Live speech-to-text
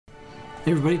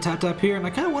Hey everybody, Tap here, and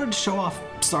I kind of wanted to show off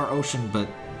Star Ocean, but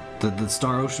the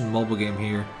Star Ocean mobile game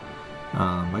here.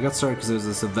 I got started because there was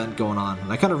this event going on,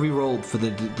 and I kind of re-rolled for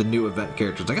the new event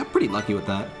characters. I got pretty lucky with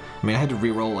that. I mean, I had to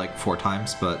re-roll like 4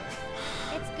 times, but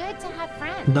it's good to have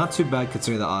friends. Not too bad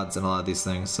considering the odds and a lot of these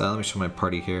things. Let me show my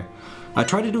party here. I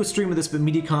tried to do a stream of this, but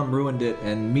Mediacom ruined it,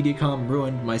 and Mediacom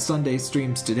ruined my Sunday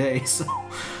streams today, so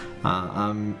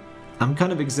I'm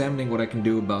kind of examining what I can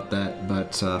do about that,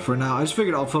 but for now, I just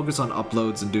figured I'll focus on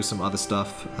uploads and do some other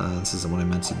stuff. This isn't what I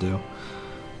meant to do.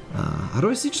 How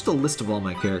do I see just a list of all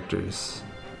my characters?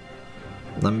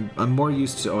 I'm more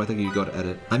used to... Oh, I think you go to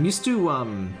edit. I'm used to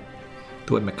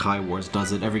the way Makai Wars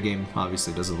does it. Every game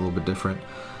obviously does it a little bit different.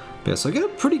 But yeah, so I got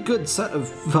a pretty good set of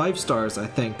 5 stars, I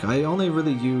think. I only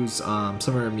really use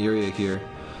Summer Myuria here.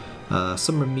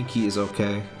 Summer Miki is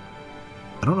okay.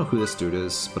 I don't know who this dude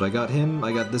is, but I got him,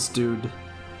 I got this dude.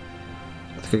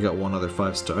 I think I got one other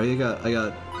 5-star. I got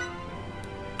I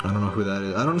don't know who that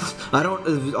is.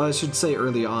 I should say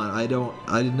early on,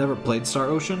 I never played Star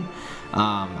Ocean.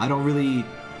 I don't really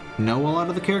know a lot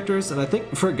of the characters, and I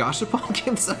think for a Gashapon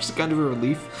game it's actually kind of a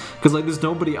relief, because like there's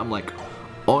nobody I'm like,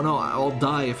 oh no, I'll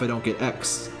die if I don't get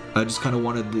X. I just kind of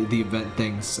wanted the event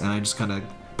things, and I just kind of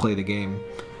play the game.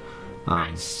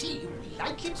 I see you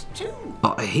like it too.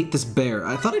 Oh, I hate this bear.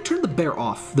 I thought I turned the bear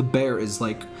off. The bear is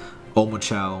like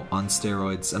Omochao on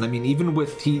steroids. And I mean, he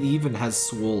even has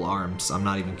swole arms. I'm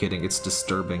not even kidding. It's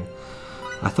disturbing.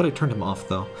 I thought I turned him off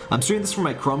though. I'm streaming this from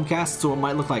my Chromecast, so it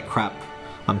might look like crap.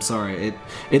 I'm sorry.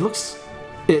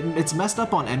 It's messed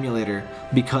up on emulator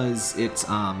because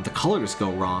the colors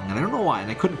go wrong, and I don't know why, and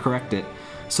I couldn't correct it.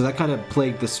 So that kind of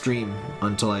plagued the stream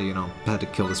until I, had to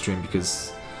kill the stream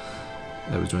because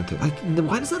I was doing things.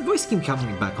 Why does that voice keep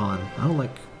coming back on? I don't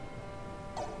like...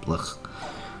 Ugh.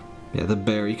 Yeah, the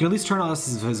bear. You can at least turn on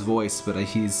his voice, but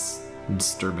he's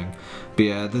disturbing. But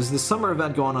yeah, there's this summer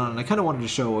event going on, and I kind of wanted to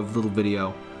show a little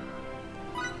video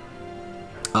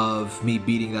of me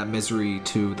beating that misery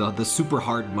to the super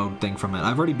hard mode thing from it.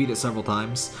 I've already beat it several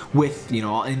times with,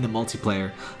 in the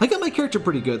multiplayer. I got my character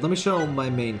pretty good. Let me show my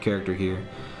main character here.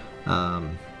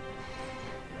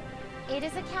 It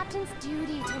is a captain's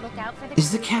duty to look out for the...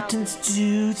 It's the captain's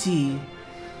duty.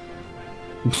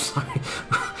 I'm sorry.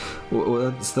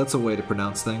 Well, that's a way to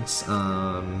pronounce things.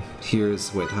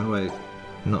 Here's... Wait, how do I...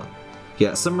 No.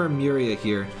 Yeah, Summer Myuria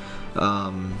here.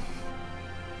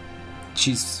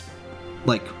 She's...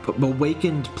 like,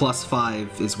 awakened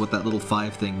 +5 is what that little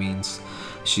 5 thing means.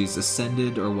 She's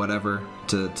ascended or whatever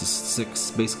to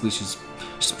 6. Basically, she's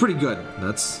pretty good.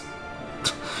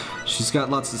 She's got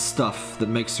lots of stuff that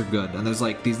makes her good. And there's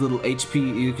like these little HP,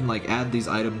 you can like add these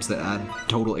items that add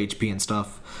total HP and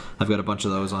stuff. I've got a bunch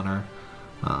of those on her.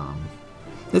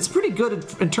 It's pretty good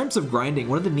in terms of grinding.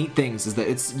 One of the neat things is that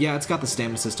it's got the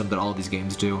stamina system that all of these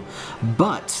games do,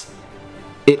 but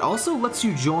it also lets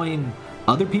you join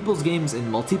other people's games in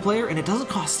multiplayer, and it doesn't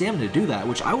cost stamina to do that,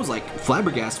 which I was like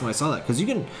flabbergasted when I saw that, because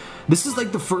this is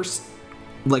like the first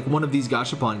one of these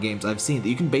Gashapon games I've seen that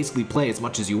you can basically play as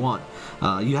much as you want.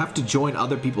 You have to join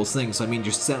other people's things, so I mean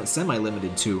you're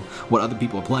semi-limited to what other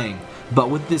people are playing. But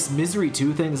with this Misery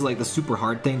 2 thing, this is like the super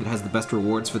hard thing that has the best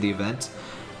rewards for the event.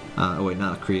 Oh wait,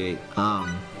 not create.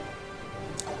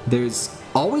 There's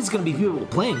always going to be people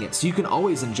playing it, so you can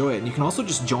always enjoy it. And you can also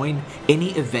just join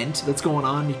any event that's going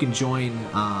on. You can join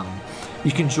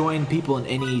people in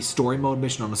any story mode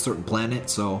mission on a certain planet,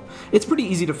 so it's pretty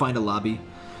easy to find a lobby.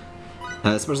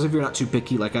 Especially if you're not too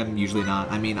picky, like I'm usually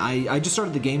not. I mean, I just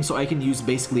started the game, so I can use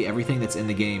basically everything that's in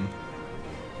the game.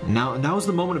 Now is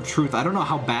the moment of truth. I don't know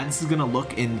how bad this is going to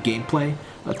look in gameplay,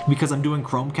 because I'm doing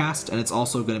Chromecast, and it's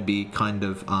also going to be kind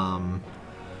of,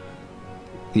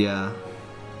 yeah.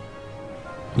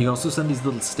 You can also send these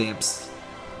little stamps.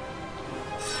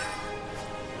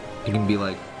 You can be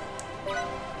like,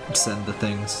 send the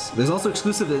things. There's also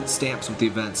exclusive stamps with the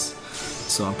events,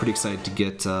 so I'm pretty excited to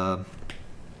get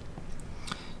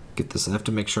this. I have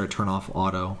to make sure I turn off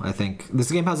auto. I think this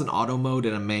game has an auto mode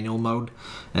and a manual mode,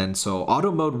 and so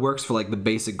auto mode works for like the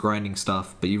basic grinding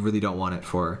stuff, but you really don't want it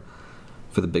for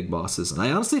the big bosses. And I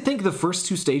honestly think the first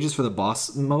 2 stages for the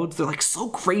boss modes, they're like so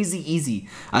crazy easy.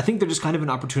 I think they're just kind of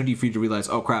an opportunity for you to realize,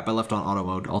 oh crap, I left on auto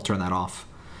mode, I'll turn that off.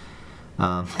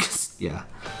 Yeah,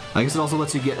 I guess it also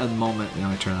lets you get a moment.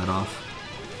 I turn that off.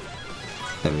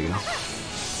 There we go.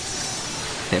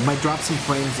 It might drop some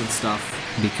frames and stuff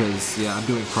because, yeah, I'm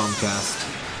doing Chromecast,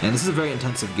 and this is a very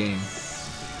intensive game.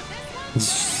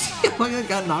 Like I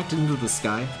got knocked into the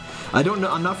sky. I don't know.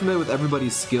 I'm not familiar with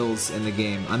everybody's skills in the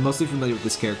game. I'm mostly familiar with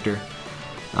this character,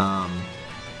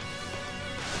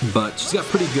 but she's got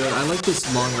pretty good. I like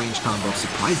this long-range combo.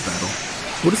 Surprise battle.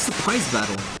 What is surprise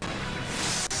battle?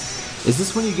 Is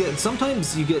this when you get...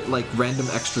 Sometimes you get, like, random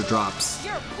extra drops.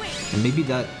 And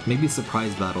maybe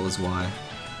surprise battle is why.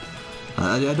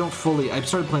 I don't fully... I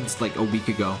started playing this, like, a week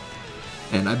ago.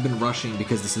 And I've been rushing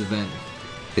because this event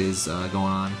is going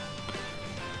on.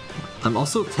 I'm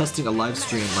also testing a live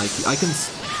stream. Like, I can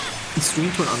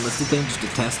stream to an unlisted thing just to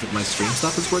test if my stream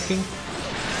stuff is working.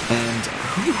 And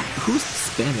who's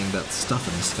spamming that stuff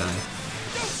in the sky?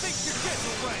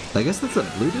 I guess that's a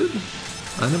blue dude?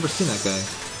 I've never seen that guy.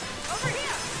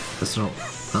 I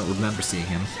don't remember seeing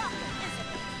him.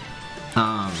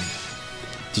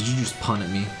 Did you just pun at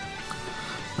me?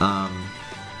 What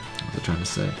was I trying to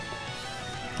say?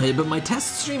 Hey, but my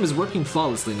test stream is working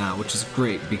flawlessly now, which is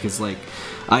great, because, like,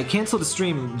 I canceled the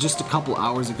stream just a couple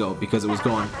hours ago because it was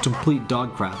going complete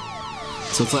dog crap.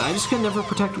 So it's like, I just can never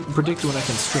predict when I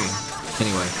can stream.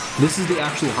 Anyway, this is the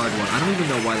actually hard one. I don't even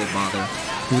know why they bother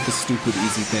with the stupid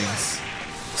easy things.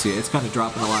 So yeah, it's kind of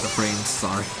dropping a lot of frames,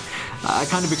 sorry. I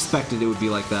kind of expected it would be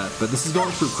like that, but this is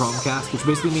going through Chromecast, which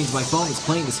basically means my phone is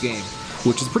playing this game,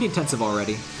 which is pretty intensive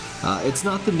already. It's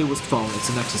not the newest phone, it's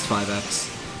a Nexus 5X.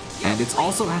 And it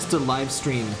also has to live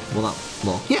stream,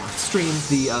 stream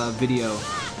the video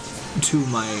to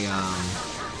my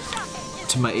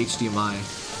HDMI.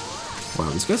 Wow,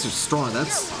 these guys are strong. I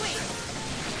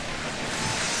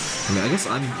mean, I guess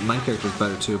my character's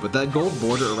better too, but that gold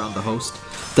border around the host,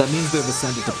 that means they've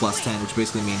ascended to +10, which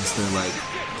basically means they're like,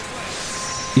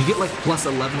 you get like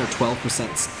 +11 or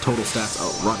 12% total stats.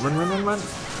 Oh, run.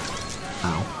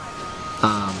 Ow.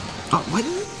 Oh, why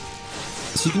didn't...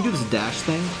 So you can do this dash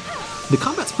thing. The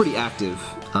combat's pretty active.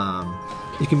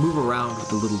 You can move around with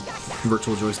the little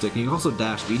virtual joystick. You can also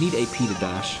dash, but you need AP to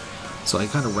dash. So I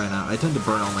kind of ran out. I tend to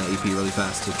burn all my AP really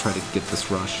fast to try to get this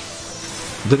rush.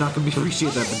 They're not going to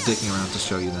appreciate that I've been dicking around to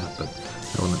show you that, but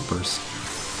element burst.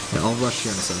 Yeah, I'll rush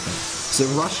here in a second. So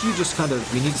rush, you just kind of,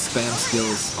 you need to spam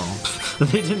skills. Oh,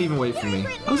 they didn't even wait for me.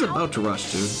 I was about to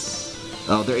rush, dude.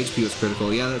 Oh, their HP was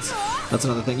critical. Yeah, that's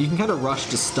another thing. You can kind of rush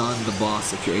to stun the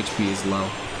boss if your HP is low.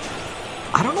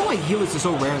 I don't know why healers are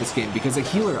so rare in this game, because a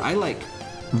healer, I like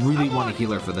really want a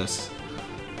healer for this.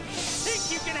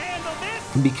 Think you can handle this?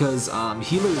 Because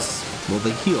healers, well,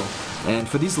 they heal. And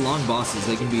for these long bosses,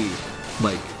 they can be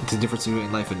like the difference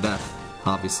between life and death,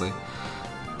 obviously.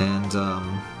 And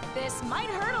This might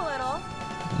hurt a little.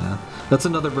 yeah, that's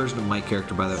another version of my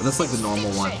character, by the way. That's like the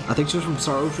normal one. I think she's from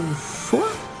Star Ocean 4?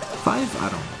 5? I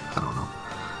don't know.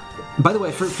 By the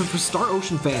way, for Star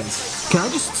Ocean fans, can I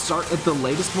just start at the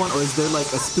latest one, or is there like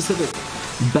a specific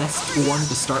best one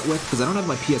to start with? Because I don't have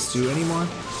my PS2 anymore.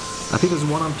 I think there's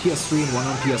one on PS3 and one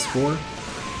on PS4.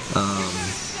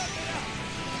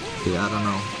 Yeah, I don't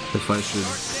know if I should...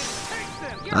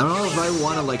 I don't know if I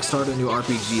want to like start a new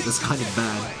RPG. That's kind of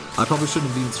bad. I probably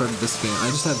shouldn't have even started this game. I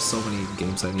just have so many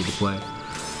games I need to play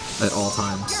at all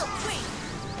times.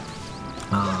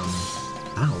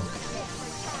 Ow.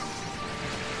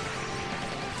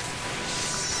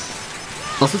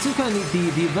 Also, it's kind of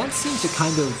neat. The events seem to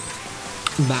kind of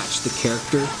match the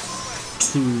character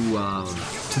to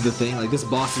the thing. Like, this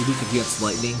boss is weak against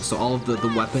lightning, so all of the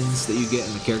weapons that you get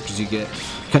and the characters you get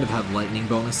kind of have lightning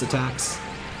bonus attacks.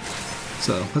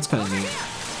 So that's kind of neat.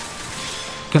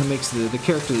 Kind of makes the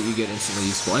character that you get instantly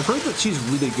useful. I've heard that she's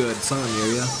really good.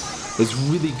 Myuria is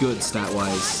really good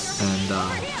stat-wise, and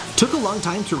took a long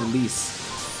time to release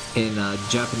in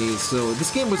Japanese. So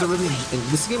this game was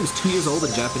 2 years old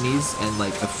in Japanese and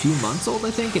like a few months old,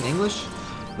 I think, in English.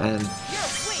 And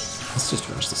let's just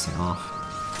finish this thing off.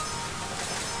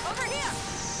 Over here.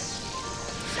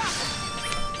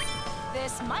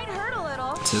 This might hurt a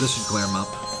little. So this should clear them up.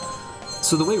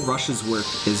 So the way rushes work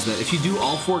is that if you do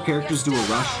all 4 characters do a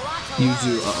rush, you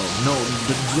do...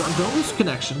 don't lose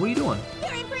connection. What are you doing?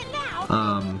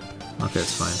 Okay,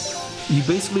 it's fine. You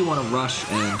basically want to rush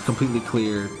and completely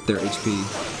clear their HP.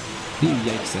 You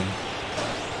yikesing.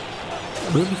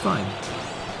 We'll be fine.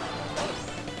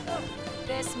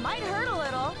 This might hurt a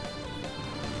little.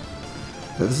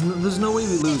 There's no way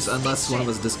we lose unless one of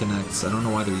us disconnects. I don't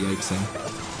know why they're yikesing.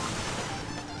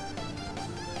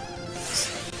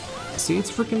 See,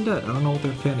 it's freaking dead. I don't know what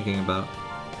they're panicking about.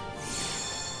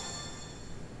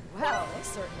 Well, they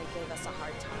certainly gave us a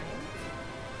hard time.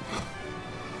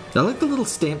 I like the little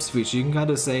stamps feature. You can kind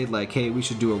of say, like, hey, we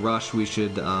should do a rush. We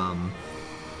should, you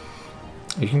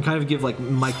can kind of give, like,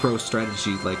 micro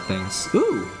strategy, like, things.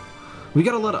 Ooh! We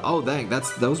got a lot of... Oh, dang.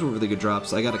 Those were really good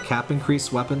drops. I got a cap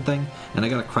increase weapon thing, and I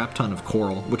got a crap ton of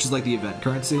coral, which is, like, the event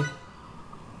currency.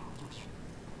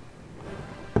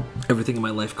 Everything in my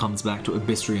life comes back to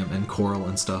Abyssrium and coral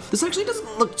and stuff. This actually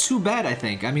doesn't look too bad, I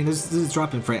think. I mean, this is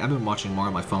dropping frame. I've been watching more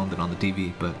on my phone than on the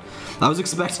TV, but I was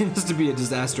expecting this to be a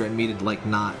disaster and me to, like,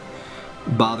 not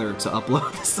bother to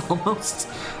upload this almost.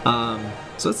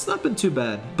 So it's not been too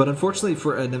bad. But unfortunately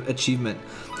for an achievement,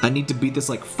 I need to beat this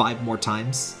like 5 more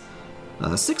times.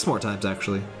 6 more times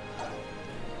actually.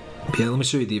 Yeah, let me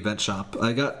show you the event shop.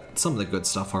 I got some of the good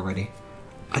stuff already.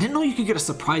 I didn't know you could get a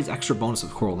surprise extra bonus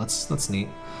with coral. That's neat.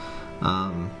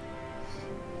 Yeah,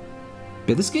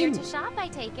 this game Here to shop, I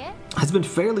take it. has been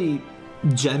fairly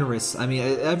generous. I mean,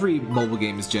 every mobile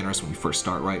game is generous when you first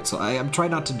start, right? So I'm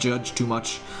trying not to judge too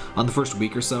much on the first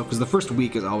week or so, because the first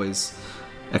week is always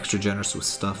extra generous with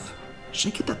stuff.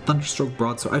 Should I get that Thunderstroke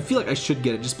broadsword? I feel like I should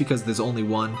get it just because there's only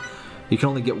one. You can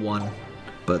only get one.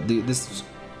 But this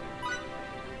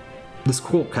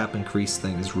coral cap increase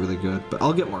thing is really good. But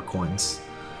I'll get more coins.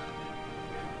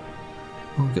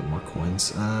 I'll get more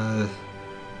coins.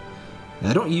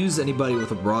 I don't use anybody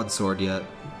with a broadsword yet,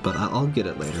 but I'll get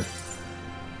it later.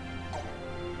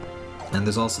 And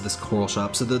there's also this coral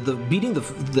shop. So the beating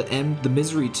the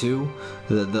Misery 2,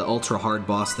 the ultra hard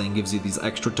boss thing gives you these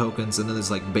extra tokens, and then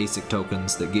there's like basic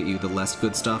tokens that get you the less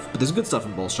good stuff. But there's good stuff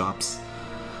in both shops.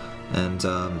 And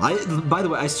by the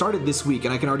way, I started this week,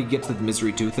 and I can already get to the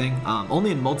Misery 2 thing.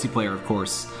 Only in multiplayer, of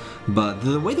course. But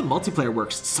the way the multiplayer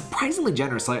works, it's surprisingly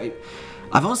generous.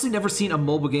 I've honestly never seen a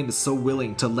mobile game that's so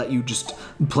willing to let you just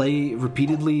play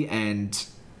repeatedly and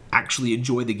actually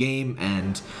enjoy the game,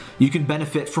 and you can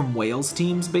benefit from whales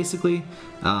teams, basically.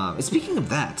 Speaking of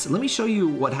that, let me show you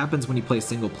what happens when you play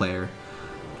single player.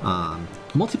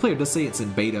 Multiplayer does say it's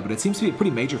in beta, but it seems to be a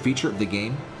pretty major feature of the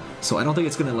game, so I don't think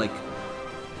it's gonna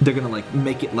they're gonna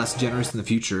make it less generous in the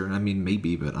future. I mean,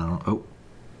 maybe, but I don't. Oh,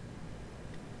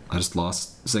 I just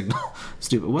lost signal.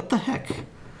 Stupid. What the heck?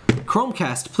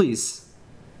 Chromecast, please.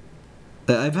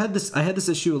 I had this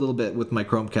issue a little bit with my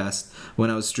Chromecast when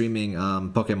I was streaming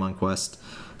Pokemon Quest.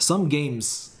 Some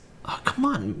games... Oh, come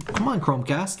on,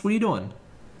 Chromecast, what are you doing?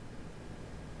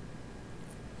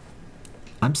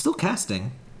 I'm still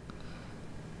casting.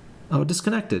 Oh,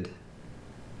 disconnected.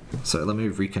 Sorry, let me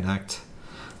reconnect.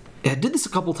 I did this a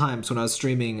couple times when I was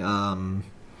streaming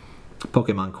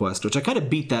Pokemon Quest, which I kind of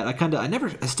beat that.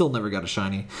 I still never got a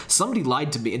shiny. Somebody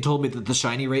lied to me and told me that the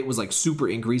shiny rate was like super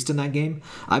increased in that game.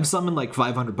 I've summoned like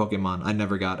 500 Pokemon. I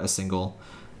never got a single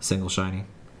shiny.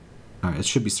 All right, it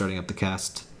should be starting up the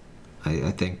cast.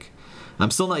 I think. I'm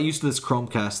still not used to this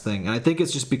Chromecast thing, and I think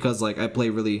it's just because like I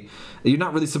play really. You're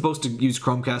not really supposed to use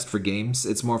Chromecast for games.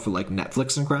 It's more for like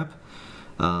Netflix and crap.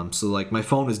 So like my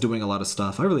phone is doing a lot of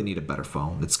stuff. I really need a better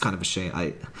phone. It's kind of a shame.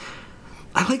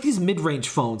 I like these mid-range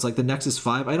phones, like the Nexus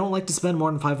 5. I don't like to spend more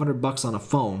than $500 on a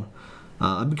phone.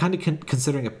 I've been kind of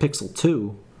considering a Pixel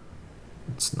 2.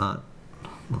 It's not...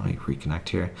 Let me reconnect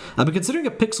here. I've been considering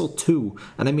a Pixel 2,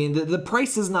 and I mean, the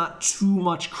price is not too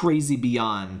much crazy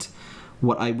beyond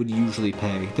what I would usually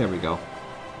pay. There we go.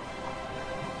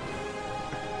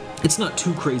 It's not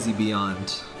too crazy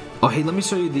beyond... Oh, hey, let me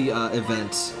show you the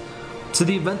event. So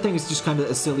the event thing is just kind of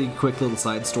a silly, quick little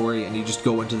side story, and you just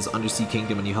go into this undersea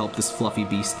kingdom and you help this fluffy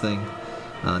beast thing.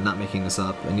 Not making this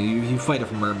up. And you fight a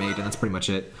mermaid, and that's pretty much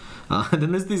it. And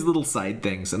then there's these little side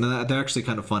things, and they're actually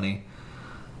kind of funny.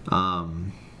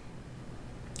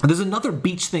 There's another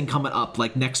beach thing coming up,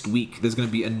 like next week. There's going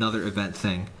to be another event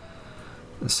thing.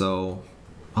 So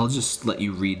I'll just let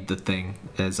you read the thing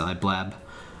as I blab.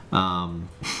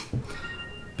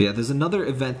 But yeah, there's another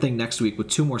event thing next week with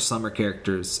 2 more summer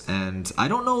characters, and I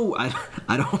don't know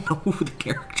I don't know who the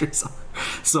characters are.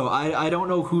 So I don't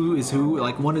know who is who.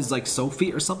 Like one is like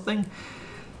Sophie or something.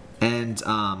 And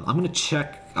I'm gonna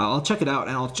check. I'll check it out,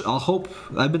 and I'll hope.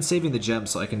 I've been saving the gems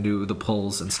so I can do the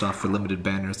pulls and stuff for limited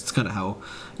banners. It's kind of how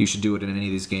you should do it in any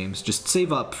of these games. Just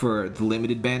save up for the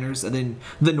limited banners, and then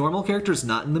the normal characters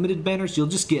not in limited banners, you'll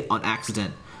just get on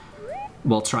accident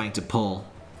while trying to pull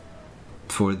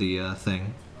for the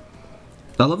thing.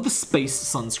 I love the space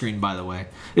sunscreen, by the way.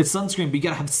 It's sunscreen, but you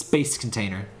gotta have a space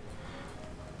container.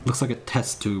 Looks like a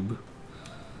test tube.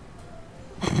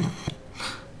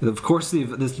 Of course,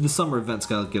 the summer events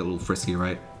gotta get a little frisky,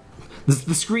 right?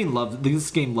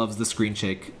 This game loves the screen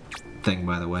shake thing,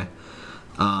 by the way.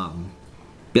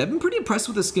 Yeah, I've been pretty impressed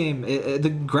with this game.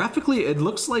 Graphically, it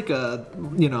looks like a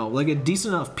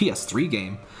decent enough PS3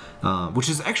 game, which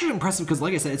is actually impressive because,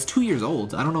 like I said, it's 2 years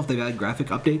old. I don't know if they've had graphic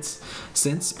updates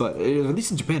since, but at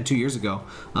least in Japan 2 years ago,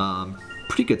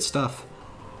 pretty good stuff.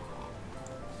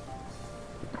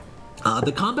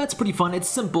 The combat's pretty fun. It's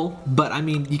simple, but I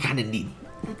mean, you kind of need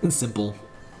simple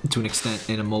to an extent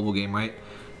in a mobile game, right?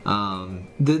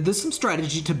 There's some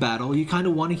strategy to battle. You kind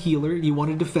of want a healer. You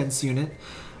want a defense unit.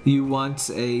 You want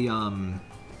a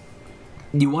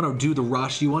you want to do the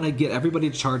rush. You want to get everybody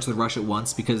to charge the rush at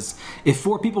once, because if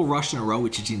 4 people rush in a row,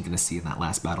 which you didn't going to see in that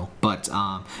last battle, but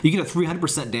you get a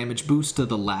 300% damage boost to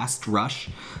the last rush.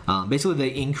 Basically, they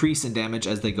increase in damage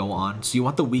as they go on, so you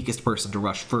want the weakest person to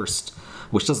rush first,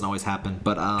 which doesn't always happen.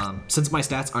 But since my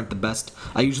stats aren't the best,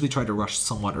 I usually try to rush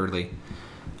somewhat early.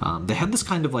 They have this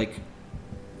kind of like...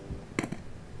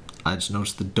 I just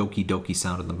noticed the Doki Doki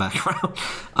sound in the background.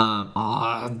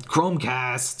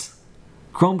 Chromecast!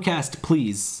 Chromecast,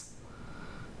 please.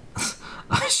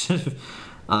 I should have...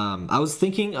 I was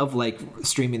thinking of like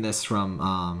streaming this from...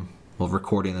 well,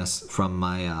 recording this from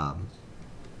my...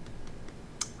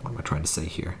 what am I trying to say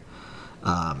here?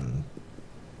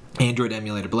 Android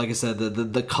emulator. But like I said,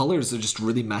 the colors are just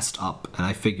really messed up. And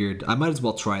I figured I might as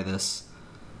well try this.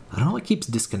 I don't know what keeps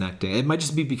disconnecting. It might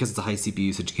just be because it's a high CPU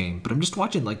usage game, but I'm just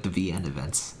watching like the VN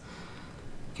events.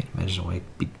 Can't imagine why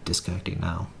it'd be disconnecting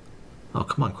now. Oh,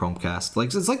 come on, Chromecast.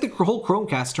 Like, it's like the whole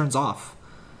Chromecast turns off.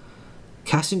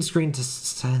 Casting screen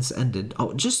has ended.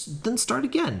 Oh, just then start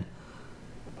again.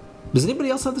 Does anybody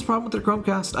else have this problem with their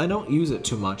Chromecast? I don't use it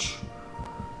too much.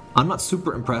 I'm not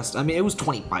super impressed. I mean, it was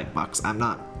 $25. I'm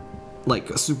not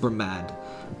like super mad.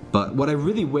 But what I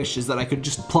really wish is that I could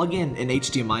just plug in an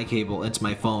HDMI cable into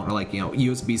my phone, or like, you know,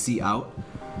 USB-C out.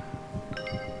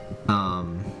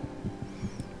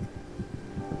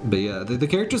 But yeah, the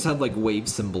characters have like wave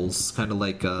symbols, kind of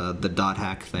like the dot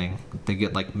hack thing. They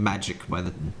get like magic by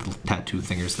the tattoo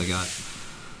thingers they got.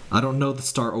 I don't know the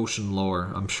Star Ocean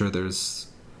lore. I'm sure there's...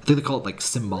 I think they call it like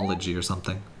symbology or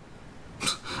something.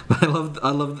 But I love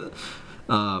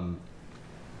the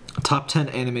top 10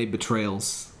 anime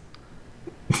betrayals.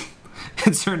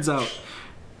 It turns out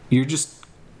you're just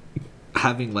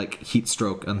having like heat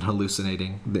stroke and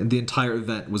hallucinating. The entire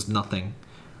event was nothing.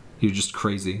 You're just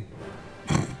crazy.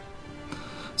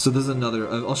 So there's another...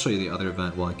 I'll show you the other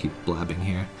event while I keep blabbing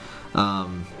here.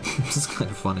 This is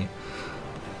kind of funny.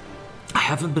 I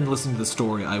haven't been listening to the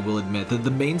story, I will admit.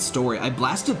 The main story, I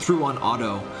blasted through on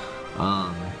auto.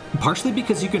 Partially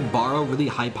because you can borrow really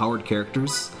high-powered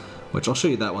characters, which I'll show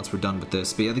you that once we're done with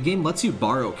this. But yeah, the game lets you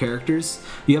borrow characters.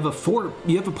 You have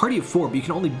a party of 4, but you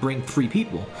can only bring 3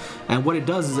 people. And what it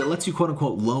does is it lets you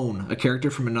quote-unquote loan a character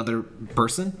from another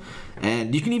person.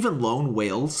 And you can even loan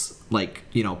whales, like,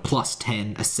 you know, plus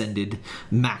 10 ascended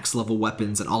max level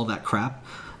weapons and all that crap.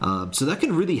 So that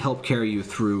can really help carry you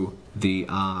through the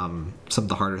some of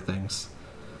the harder things.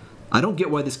 I don't get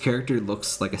why this character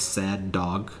looks like a sad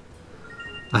dog.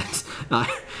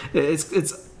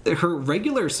 It's her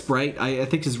regular sprite I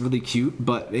think is really cute,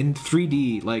 but in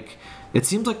 3D, like, it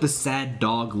seems like the sad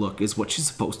dog look is what she's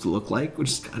supposed to look like, which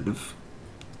is kind of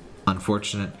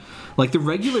unfortunate. Like, the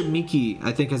regular Miki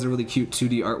I think has a really cute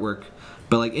 2D artwork,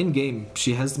 but like in game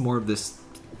she has more of this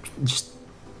just...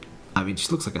 I mean,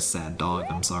 she looks like a sad dog,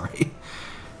 I'm sorry.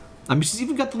 I mean, she's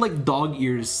even got the like dog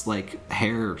ears, like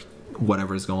hair,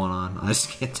 whatever is going on. I just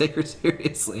can't take her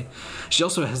seriously. She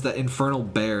also has that infernal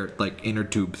bear like inner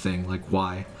tube thing. Like,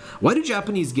 why? Why do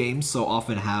Japanese games so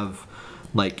often have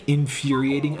like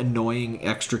infuriating, annoying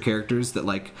extra characters that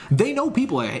like they know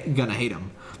people are gonna hate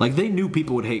them? Like, they knew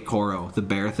people would hate Koro, the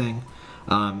bear thing.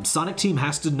 Sonic Team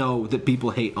has to know that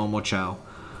people hate Omochao.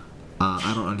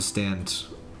 I don't understand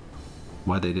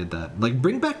why they did that. Like,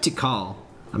 bring back Tikal.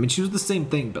 I mean, she was the same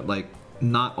thing, but like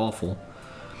not awful.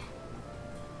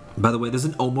 By the way, there's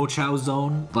an Omochao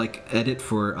zone like edit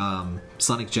for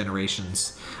Sonic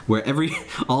Generations, where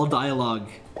all dialogue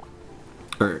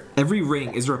or every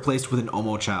ring is replaced with an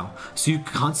Omochao, so you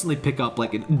constantly pick up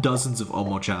like dozens of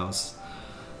Omochaos.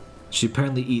 She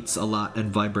apparently eats a lot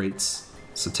and vibrates,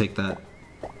 so take that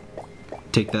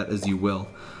as you will.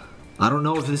 I don't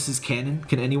know if this is canon.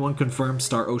 Can anyone confirm,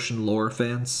 Star Ocean lore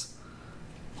fans?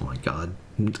 Oh my god.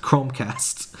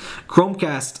 Chromecast.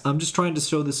 Chromecast, I'm just trying to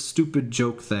show this stupid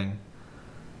joke thing.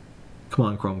 Come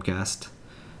on, Chromecast.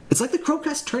 It's like the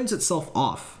Chromecast turns itself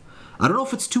off. I don't know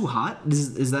if it's too hot.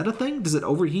 Is that a thing? Does it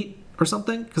overheat or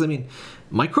something? Because I mean,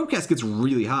 my Chromecast gets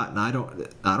really hot, and I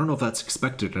don't know if that's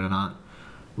expected or not.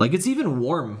 Like, it's even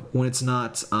warm when it's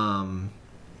not. Oh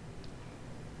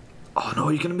no,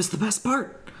 you're gonna miss the best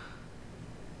part.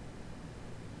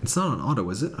 It's not on auto,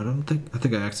 is it? I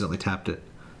think I accidentally tapped it.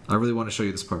 I really want to show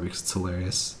you this part because it's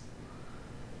hilarious.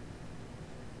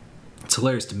 It's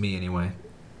hilarious to me, anyway.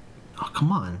 Oh,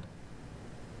 come on.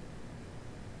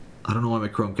 I don't know why my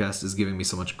Chromecast is giving me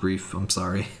so much grief. I'm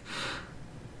sorry.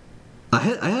 I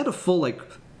had a full, like,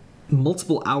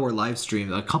 multiple hour live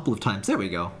stream a couple of times. There we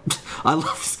go. I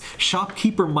love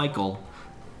Shopkeeper Michael.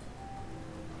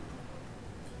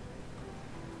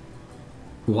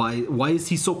 Why is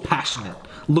he so passionate?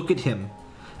 Look at him.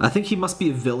 I think he must be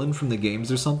a villain from the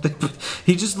games or something, but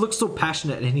he just looks so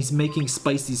passionate, and he's making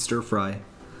spicy stir fry,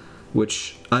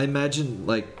 which I imagine,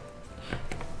 like,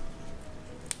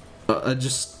 I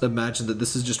just imagine that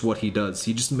this is just what he does.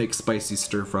 He just makes spicy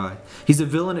stir fry. He's a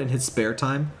villain in his spare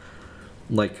time.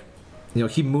 Like, you know,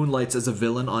 he moonlights as a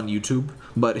villain on YouTube,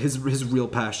 but his real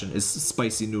passion is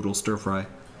spicy noodle stir fry.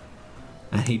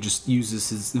 And he just uses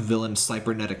his villain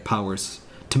cybernetic powers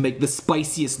to make the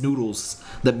spiciest noodles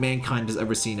that mankind has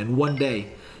ever seen. And one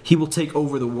day, he will take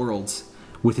over the world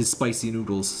with his spicy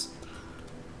noodles.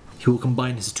 He will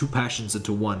combine his two passions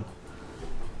into one.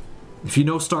 If you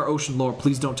know Star Ocean lore,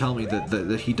 please don't tell me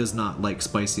that he does not like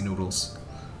spicy noodles.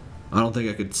 I don't think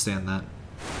I could stand that.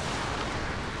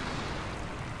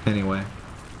 Anyway.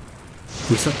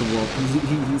 We set the world...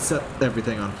 He set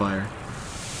everything on fire.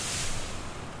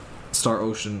 Star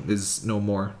Ocean is no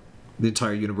more. The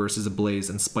entire universe is ablaze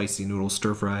in spicy noodle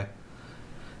stir fry.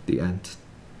 The end.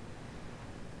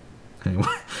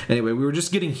 Anyway, we were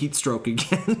just getting heat stroke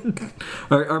again.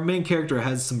 Our main character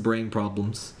has some brain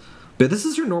problems. But this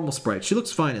is her normal sprite. She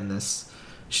looks fine in this.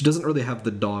 She doesn't really have the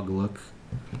dog look.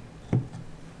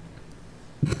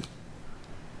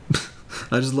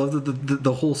 I just love that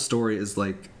the whole story is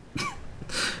like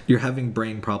you're having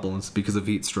brain problems because of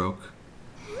heat stroke.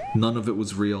 None of it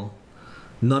was real.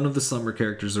 None of the summer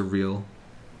characters are real.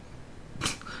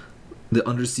 The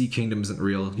undersea kingdom isn't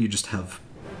real. You just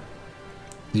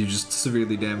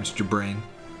severely damaged your brain.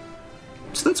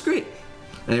 So that's great.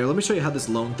 Anyway, let me show you how this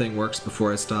loan thing works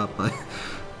before I stop. I'm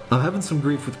having some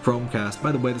grief with Chromecast.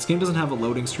 By the way, this game doesn't have a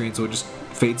loading screen, so it just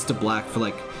fades to black for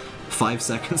like 5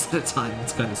 seconds at a time.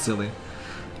 It's kind of silly.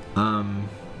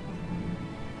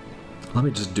 Let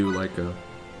me just do like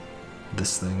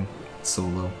this thing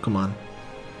solo. Come on.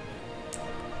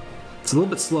 It's a little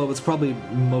bit slow, but it's probably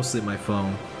mostly my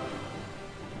phone.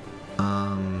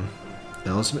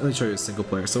 Now let me show you a single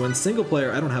player. So in single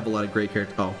player, I don't have a lot of great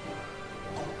characters.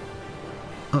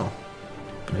 Oh.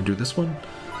 Can I do this one?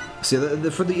 See,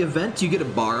 for the event, you get to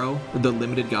borrow the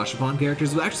limited Gashapon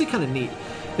characters. It's actually kind of neat.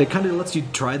 It kind of lets you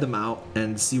try them out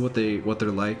and see what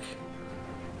they're like.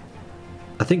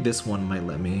 I think this one might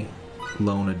let me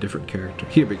loan a different character.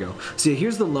 Here we go. See,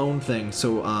 here's the loan thing.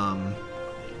 So,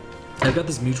 I've got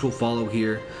this mutual follow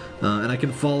here, and I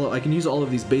can use all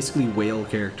of these basically whale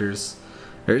characters.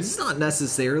 It's not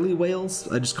necessarily whales.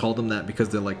 I just call them that because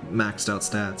they're like maxed out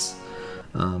stats.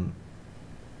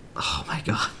 Oh my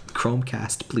god.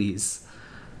 Chromecast, please.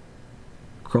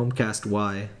 Chromecast,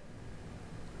 why?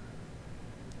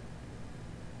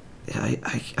 Yeah,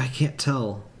 I can't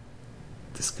tell.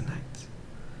 Disconnect.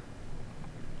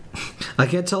 I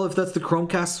can't tell if that's the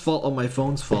Chromecast's fault or my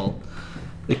phone's fault.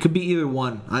 It could be either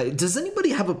one. Does anybody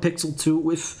have a Pixel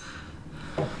 2?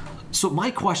 So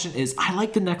my question is, I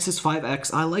like the Nexus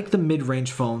 5X, I like the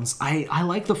mid-range phones, I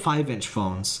like the 5-inch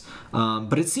phones,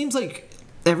 but it seems like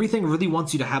everything really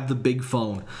wants you to have the big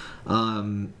phone.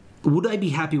 Would I be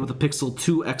happy with a Pixel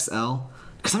 2 XL?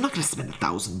 Because I'm not going to spend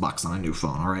 $1,000 on a new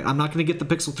phone, alright? I'm not going to get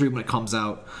the Pixel 3 when it comes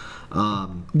out.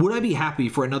 Would I be happy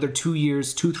for another 3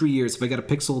 years if I got a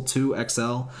Pixel 2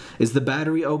 XL? Is the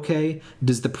battery okay?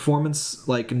 Does the performance,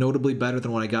 like, notably better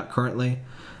than what I got currently?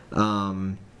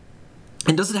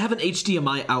 And does it have an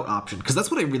HDMI out option? Because that's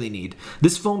what I really need.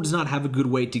 This phone does not have a good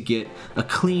way to get a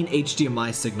clean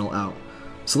HDMI signal out.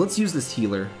 So let's use this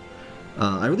healer.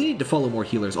 I really need to follow more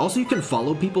healers. Also, you can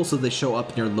follow people so they show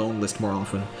up in your loan list more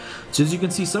often. So as you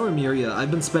can see, Summer Myuria,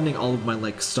 I've been spending all of my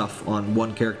like stuff on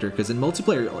one character, because in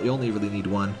multiplayer you only really need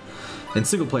one. In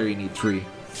single player you need 3.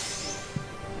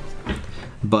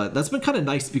 But that's been kind of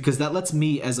nice because that lets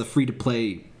me, as a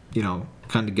free-to-play, you know,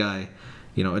 kind of guy,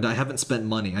 you know, and I haven't spent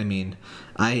money. I mean,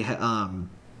 I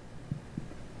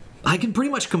can pretty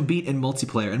much compete in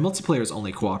multiplayer, and multiplayer is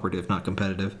only cooperative, not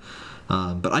competitive.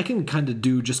 But I can kind of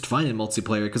do just fine in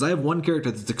multiplayer because I have one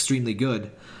character that's extremely good.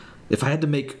 If I had to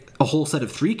make a whole set of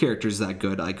 3 characters that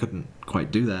good, I couldn't quite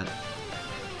do that.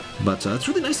 But it's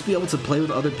really nice to be able to play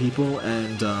with other people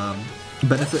and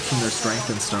benefit from their strength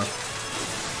and stuff.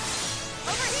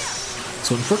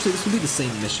 So unfortunately, this will be the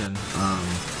same mission,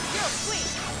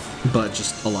 but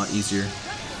just a lot easier.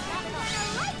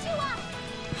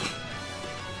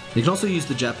 You can also use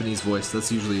the Japanese voice.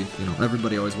 That's usually, you know,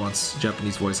 everybody always wants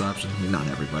Japanese voice option. I mean, not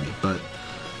everybody, but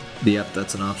yep,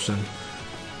 that's an option.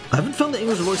 I haven't found the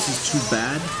English voices too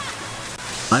bad.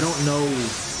 I don't know,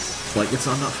 like,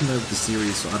 I'm not familiar with the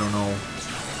series, so I don't know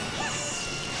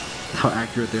how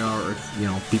accurate they are, or if, you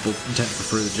know, people tend to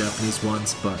prefer the Japanese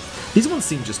ones, but these ones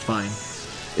seem just fine.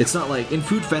 It's not like in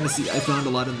Food Fantasy. I found a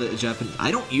lot of the Japanese.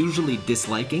 I don't usually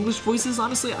dislike English voices.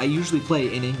 Honestly, I usually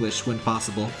play in English when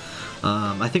possible.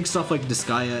 I think stuff like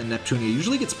Disgaea and Neptunia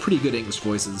usually gets pretty good English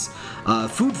voices.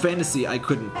 Food Fantasy, I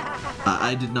couldn't.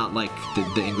 I did not like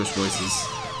the English voices.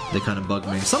 They kind of bug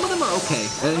me. Some of them are okay.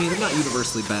 I mean, they're not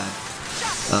universally bad.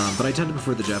 But I tend to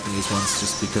prefer the Japanese ones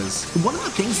just because one of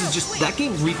the things is just that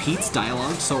game repeats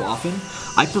dialogue so often.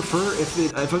 I prefer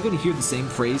if I'm gonna hear the same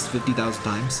phrase 50,000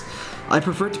 times, I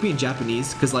prefer it to be in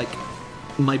Japanese because like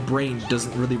my brain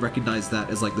doesn't really recognize that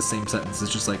as like the same sentence.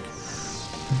 It's just like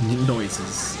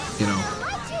noises, you know.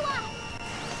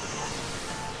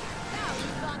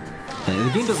 And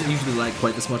the game doesn't usually lag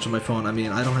quite this much on my phone. I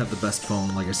mean, I don't have the best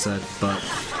phone, like I said, but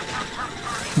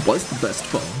was the best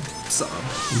phone. So,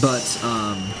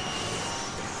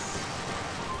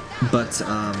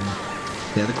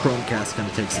 yeah, the Chromecast kind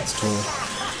of takes its toll.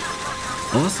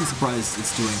 I'm honestly surprised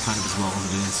it's doing kind of as well as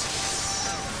it is.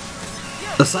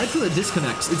 Aside from the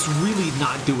disconnects, it's really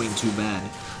not doing too bad.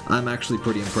 I'm actually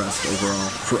pretty impressed overall.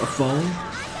 For a phone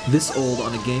this old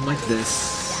on a game like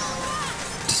this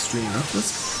to stream up,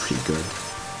 that's pretty good.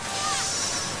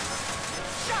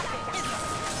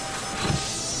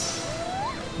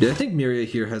 Yeah, I think Myuria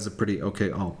here has a pretty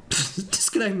okay. Oh,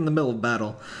 disconnect in the middle of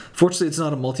battle. Fortunately, it's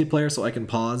not a multiplayer, so I can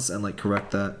pause and like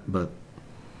correct that. But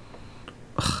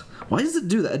why does it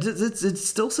do that? It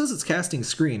still says it's casting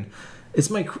screen. Is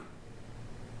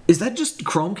that just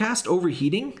Chromecast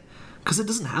overheating? Because it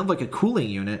doesn't have like a cooling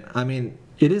unit. I mean,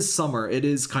 it is summer. It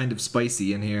is kind of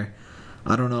spicy in here.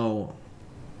 I don't know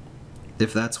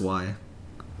if that's why.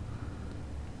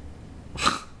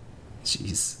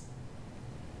 Jeez.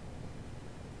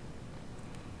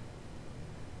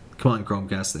 Come on,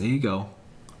 Chromecast. There you go.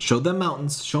 Show them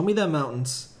mountains. Show me them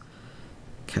mountains.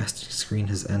 Casting screen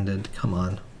has ended. Come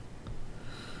on.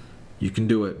 You can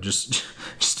do it. Just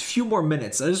a few more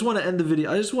minutes. I just want to end the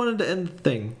video. I just wanted to end the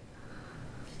thing.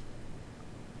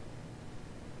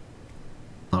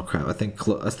 Oh crap! I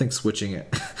think switching it.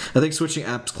 I think switching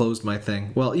apps closed my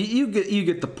thing. Well, you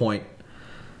get the point.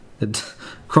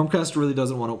 Chromecast really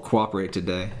doesn't want to cooperate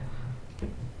today.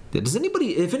 Does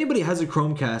anybody, if anybody has a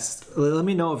Chromecast, let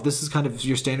me know if this is kind of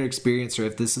your standard experience or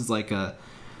if this is like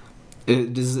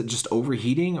is it just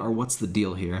overheating or what's the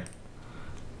deal here?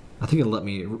 I think it'll let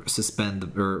me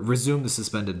resume the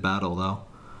suspended battle though.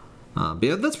 But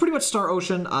yeah, that's pretty much Star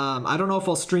Ocean. I don't know if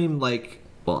I'll stream like,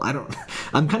 well, I don't.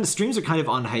 Streams are kind of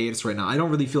on hiatus right now. I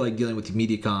don't really feel like dealing with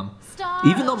Mediacom,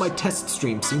 even though my test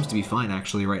stream seems to be fine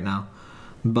actually right now.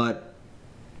 But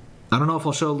I don't know if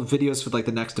I'll show videos for like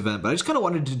the next event, but I just kind of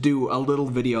wanted to do a little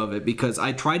video of it because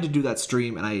I tried to do that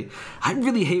stream and I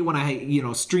really hate when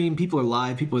I stream, people are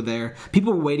live, people are there,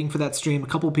 people were waiting for that stream. A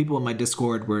couple of people in my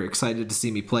Discord were excited to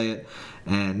see me play it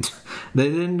and they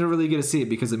didn't really get to see it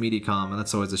because of Mediacom, and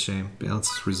that's always a shame. But yeah,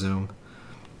 let's resume.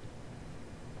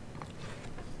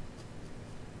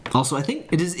 Also, I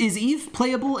think is Eve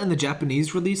playable in the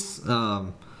Japanese release?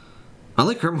 I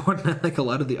like her more than I like a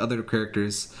lot of the other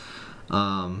characters.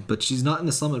 But she's not in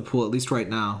the summon pool, at least right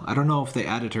now. I don't know if they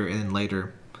added her in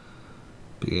later.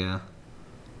 But yeah.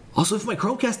 Also, if my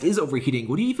Chromecast is overheating,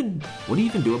 what do you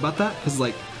even do about that? Because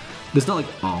like, there's not like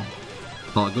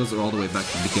it goes all the way back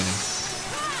to the beginning.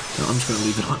 So I'm just gonna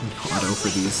leave it on auto for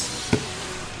these.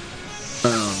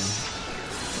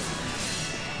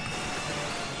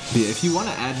 But yeah, if you want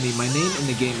to add me, my name in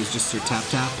the game is just Sir Tap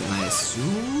Tap, and I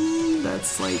assume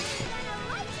that's like.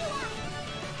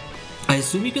 I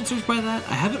assume you can search by that.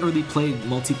 I haven't really played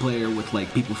multiplayer with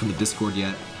like people from the Discord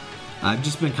yet. I've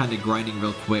just been kind of grinding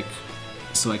real quick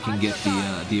so I can get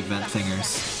the event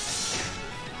thingers.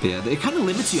 But yeah, it kind of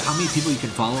limits you how many people you can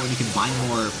follow, and you can buy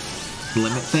more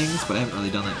limit things, but I haven't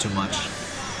really done that too much.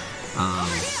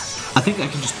 I think I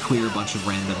can just clear a bunch of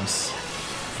randoms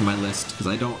from my list because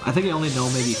I think I only know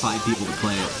maybe 5 people to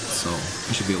play it, so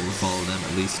I should be able to follow them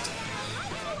at least.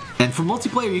 And for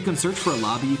multiplayer, you can search for a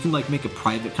lobby. You can like make a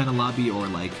private kind of lobby or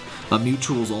like a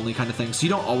mutuals only kind of thing. So you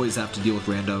don't always have to deal with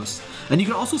randos. And you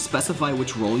can also specify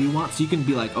which role you want. So you can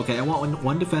be like, okay, I want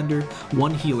one defender,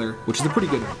 one healer, which is a pretty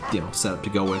good setup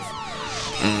to go with.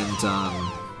 And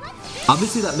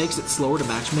obviously that makes it slower to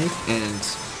matchmake.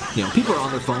 And people are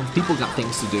on their phones. People got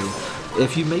things to do.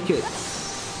 If you make it,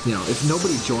 if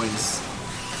nobody joins,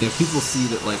 if people see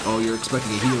that like, oh, you're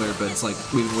expecting a healer, but it's like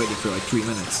we've been waiting for like 3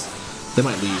 minutes. They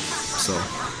might leave, so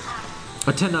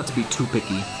I tend not to be too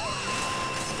picky.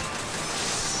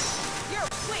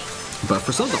 But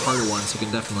for some of the harder ones, it can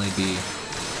definitely be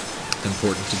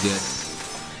important to get.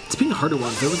 Speaking of harder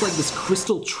ones, there was like this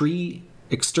crystal tree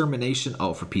extermination.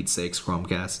 Oh, for Pete's sakes,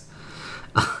 Chromecast.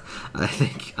 I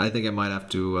think I might have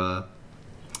to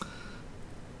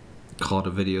call it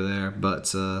a video there,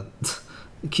 but I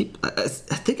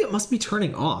think it must be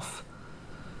turning off,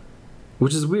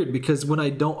 which is weird because when I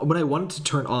want it to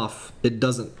turn off, it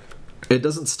doesn't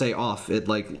stay off. It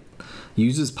like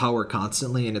uses power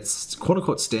constantly, and it's quote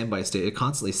unquote standby state. It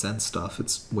constantly sends stuff.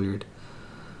 It's weird.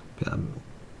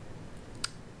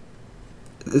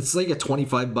 It's like a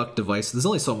 $25 device. There's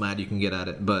only so mad you can get at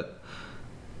it, but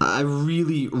I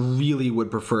really, really would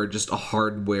prefer just a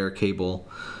hardware cable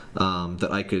that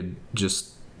I could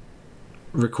just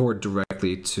record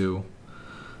directly to.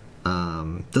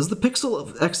 Does the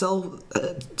Pixel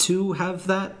XL2 have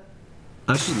that?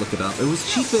 I should look it up. It was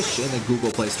cheapish in the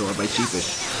Google Play Store. By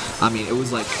cheapish, I mean it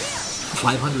was like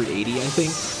 $580, I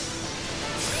think.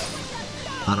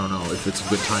 I don't know if it's a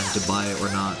good time to buy it or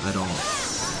not.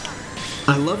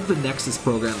 I love the Nexus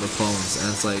program of phones,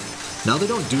 and it's like, now they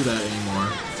don't do that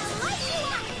anymore.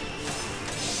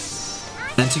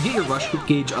 And to get your rush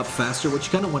gauge up faster, what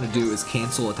you kind of want to do is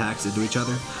cancel attacks into each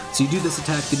other. So you do this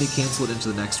attack, then you cancel it into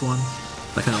the next one,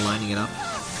 by kind of lining it up.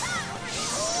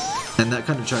 And that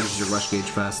kind of charges your rush gauge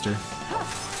faster.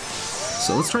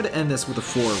 So let's try to end this with a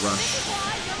 4 rush.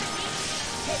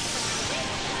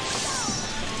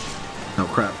 Oh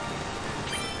crap.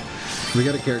 We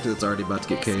got a character that's already about to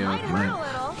get KO'd.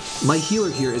 My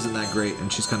healer here isn't that great,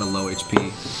 and she's kind of low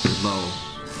HP, low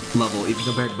level, even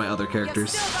compared to my other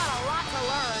characters.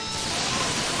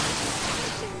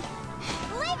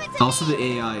 Also, the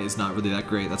AI is not really that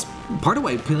great. That's part of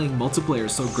why playing multiplayer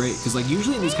is so great, because like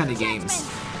usually in these kind of games,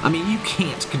 I mean, you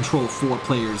can't control 4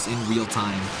 players in real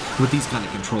time with these kind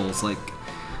of controls. Like,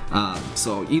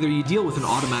 so either you deal with an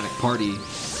automatic party,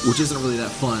 which isn't really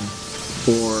that fun,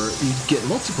 or you get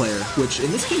multiplayer, which in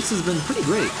this case has been pretty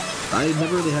great. I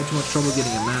never really had too much trouble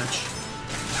getting a match.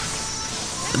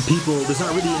 And there's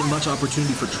not really much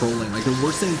opportunity for trolling. Like, the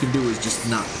worst thing you can do is just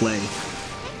not play.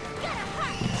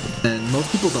 And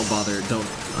most people don't bother,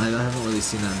 I haven't really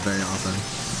seen that very often.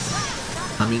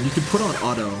 I mean, you could put on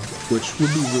auto, which would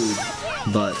be rude,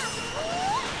 but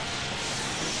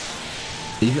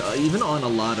even on a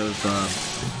lot of,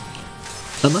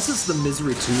 unless it's the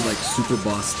Misery 2, like, super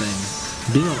boss thing,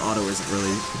 being on auto isn't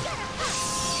really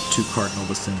too cardinal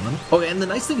to sin. Oh, and the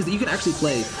nice thing is that you can actually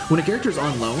play, when a character's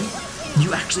on loan,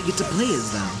 you actually get to play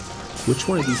as them. Which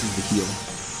one of these is the heal?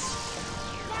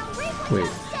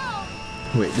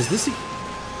 Wait, is this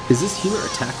healer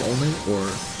attack only, or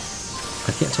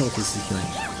I can't tell if this is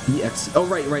healing. EX. Oh,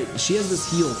 right. She has this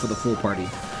heal for the full party.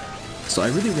 So I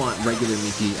really want regular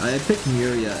Miki. I picked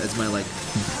Myuria as my like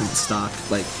stock.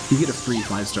 Like, you get a free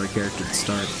 5-star character to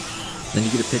start, then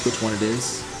you get to pick which one it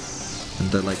is.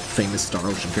 And the like famous Star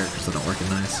Ocean characters I don't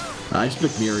recognize. I just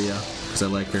picked Myuria because I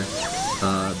like her.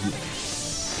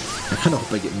 I kind of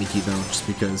hope I get Miki though, just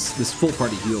because this full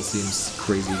party heal seems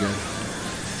crazy good.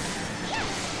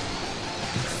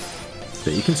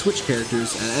 But you can switch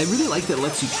characters, and I really like that it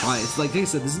lets you try. It's like I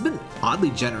said, this has been oddly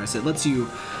generous. It lets you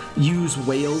use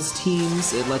Whales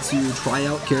teams, it lets you try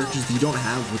out characters that you don't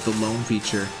have with the loan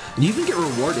feature. And you even get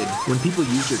rewarded when people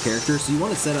use your character, so you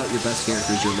want to set out your best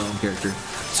character as your loan character,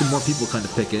 so more people kind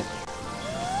of pick it.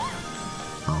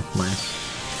 Oh,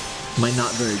 my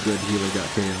not very good healer got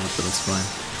KO'd, but it's fine.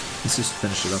 Let's just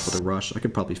finish it up with a rush. I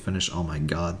could probably finish, oh my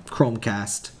god.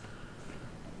 Chromecast.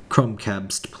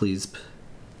 Chromecast, please.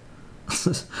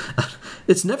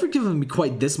 It's never given me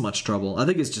quite this much trouble. I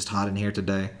think it's just hot in here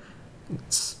today.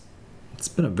 It's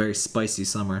been a very spicy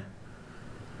summer.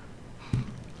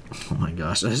 Oh my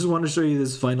gosh, I just want to show you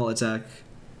this final attack.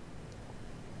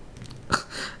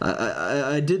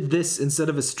 I did this instead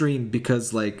of a stream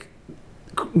because like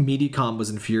Mediacom was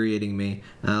infuriating me.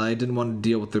 I didn't want to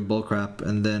deal with their bullcrap,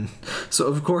 and then so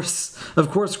of course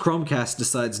Chromecast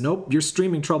decides, nope, your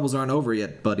streaming troubles aren't over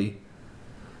yet, buddy.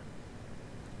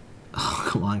 Oh,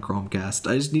 come on, Chromecast.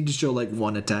 I just need to show, like,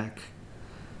 one attack.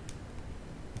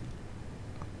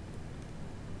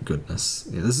 Goodness.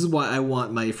 Yeah, this is why I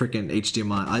want my freaking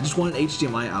HDMI. I just want an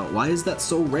HDMI out. Why is that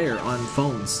so rare on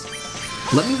phones?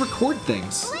 Let me record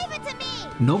things. Leave it to me.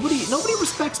 Nobody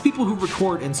respects people who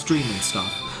record and stream and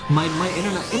stuff. My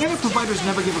internet providers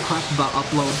never give a crap about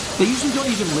upload. They usually don't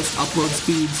even list upload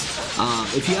speeds.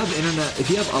 If you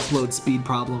have upload speed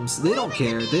problems, they don't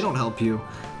care. They don't help you.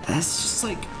 That's just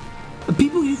like... The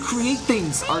people who create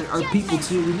things are people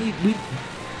too.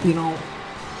 You know,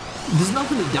 there's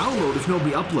nothing to download if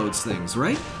nobody uploads things,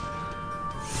 right?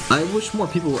 I wish more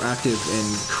people were active in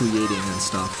creating and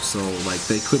stuff, so like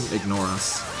they couldn't ignore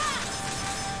us.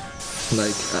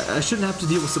 Like, I shouldn't have to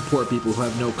deal with support people who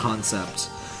have no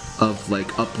concept of like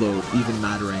upload even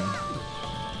mattering,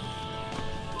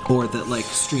 or that like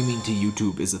streaming to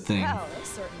YouTube is a thing. Well, they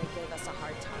certainly gave us a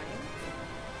hard time.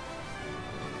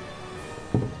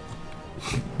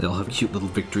 They all have cute little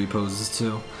victory poses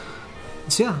too.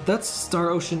 So yeah, that's Star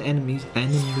Ocean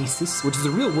Anamnesis, which is a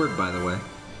real word, by the way.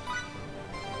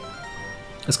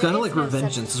 It's kind of like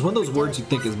revengeance. It's one of those words you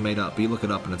think is made up, but you look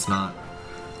it up and it's not.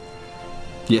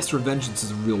 Yes, revengeance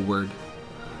is a real word.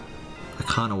 I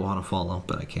kind of want to follow,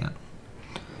 but I can't.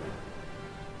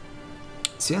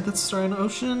 So yeah, that's Star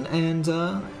Ocean, and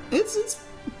it's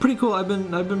pretty cool. I've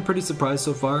been pretty surprised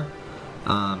so far.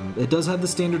 It does have the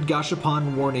standard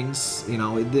gashapon warnings. You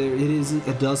know,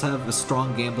 it does have a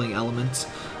strong gambling element.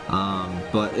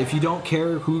 But if you don't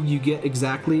care who you get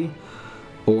exactly,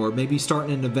 or maybe start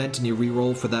in an event and you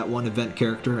re-roll for that one event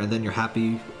character, and then you're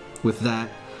happy with that,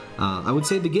 I would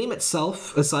say the game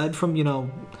itself, aside from, you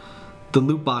know, the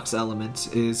loot box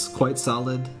element, is quite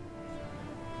solid.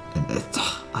 And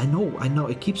I know,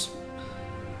 it keeps...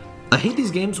 I hate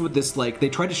these games with this, like, they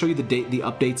try to show you the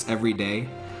updates every day,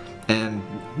 and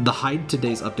the hide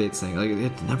today's updates thing, like,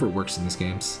 it never works in these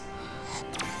games.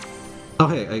 Oh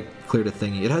hey, I cleared a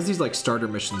thingy. It has these, like, starter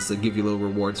missions that give you little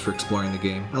rewards for exploring the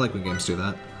game. I like when games do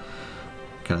that.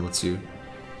 Kinda lets you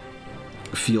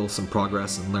feel some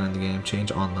progress and learn the game.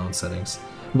 Change on-loan settings.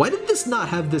 Why did this not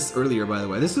have this earlier, by the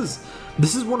way? This is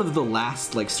one of the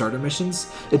last, like, starter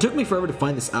missions. It took me forever to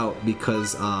find this out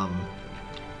because,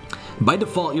 by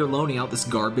default, you're loaning out this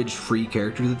garbage-free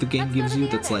character that the game gives you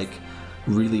that's, like,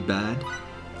 really bad.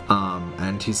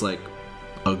 And he's, like,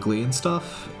 ugly and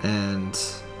stuff. And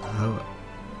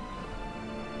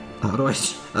how do I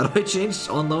change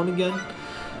on loan again?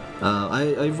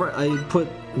 I put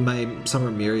my Summer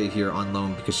Myuria here on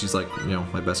loan because she's, like, you know,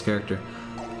 my best character.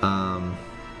 How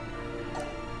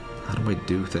do I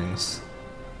do things?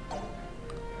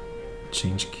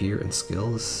 Change gear and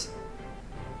skills?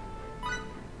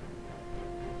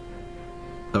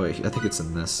 Oh wait, I think it's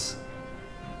in this.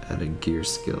 Adding gear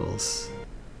skills.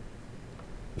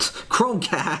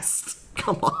 Chromecast!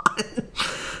 Come on!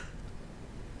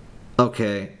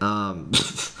 Okay,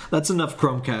 that's enough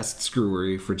Chromecast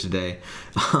screwery for today.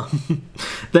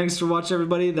 Thanks for watching,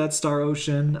 everybody. That's Star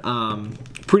Ocean.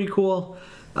 Pretty cool.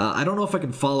 I don't know if I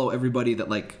can follow everybody that,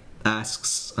 like,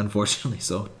 asks, unfortunately,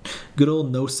 so good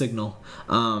old no signal.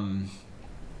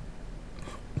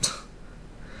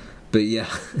 But yeah,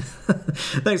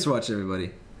 thanks for watching,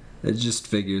 everybody. It just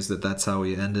figures that that's how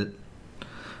we end it.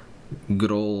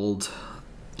 Good old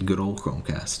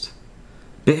Chromecast.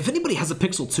 But if anybody has a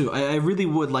Pixel 2, I really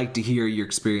would like to hear your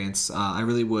experience. I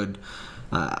really would.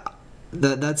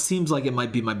 That seems like it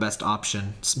might be my best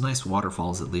option. Some nice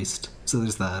waterfalls, at least. So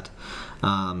there's that.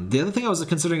 The other thing I was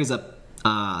considering is the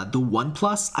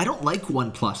OnePlus. I don't like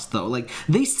OnePlus, though. Like,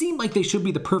 they seem like they should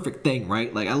be the perfect thing,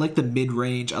 right? Like, I like the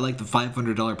mid-range. I like the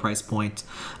 $500 price point.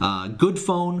 Good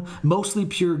phone, mostly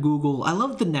pure Google. I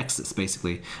love the Nexus,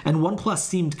 basically. And OnePlus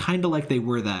seemed kind of like they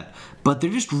were that. But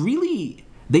they're just really...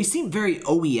 They seem very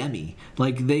OEM-y.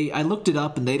 Like, I looked it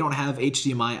up, and they don't have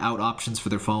HDMI out options for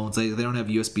their phones. They don't have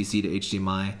USB-C to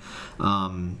HDMI.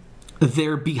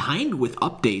 They're behind with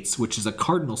updates, which is a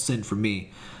cardinal sin for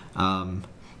me.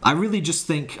 I really just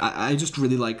think, I just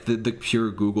really like the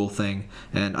pure Google thing,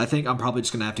 and I think I'm probably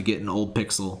just going to have to get an old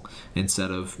Pixel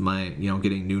instead of my, you know,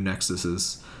 getting new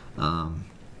Nexuses.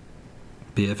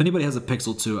 But yeah, if anybody has a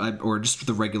Pixel 2, or just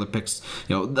the regular Pixel,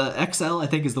 you know, the XL I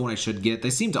think is the one I should get. They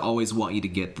seem to always want you to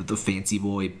get the fancy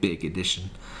boy big edition.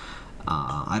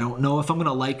 I don't know if I'm going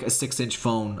to like a 6-inch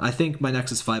phone. I think my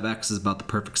Nexus 5X is about the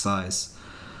perfect size.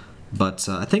 But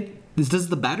I think... Does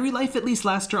the battery life at least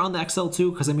last her on the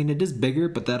XL2? Because, I mean, it is bigger,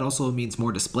 but that also means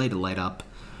more display to light up.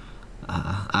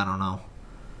 I don't know.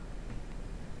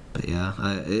 But yeah,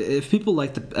 if people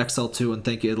like the XL2 and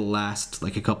think it'll last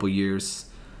like a couple years,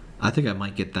 I think I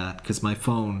might get that. Because my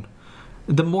phone,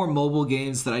 the more mobile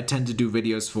games that I tend to do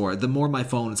videos for, the more my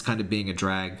phone is kind of being a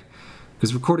drag.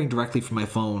 Because recording directly from my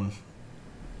phone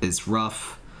is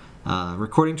rough.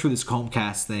 Recording through this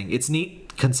Chromecast thing, it's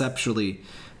neat conceptually,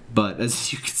 but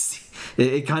as you can see,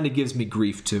 it kind of gives me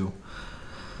grief too.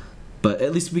 But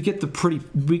at least we get the pretty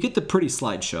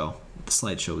slideshow. The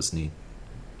slideshow is neat.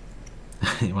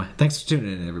 Anyway, thanks for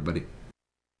tuning in, everybody.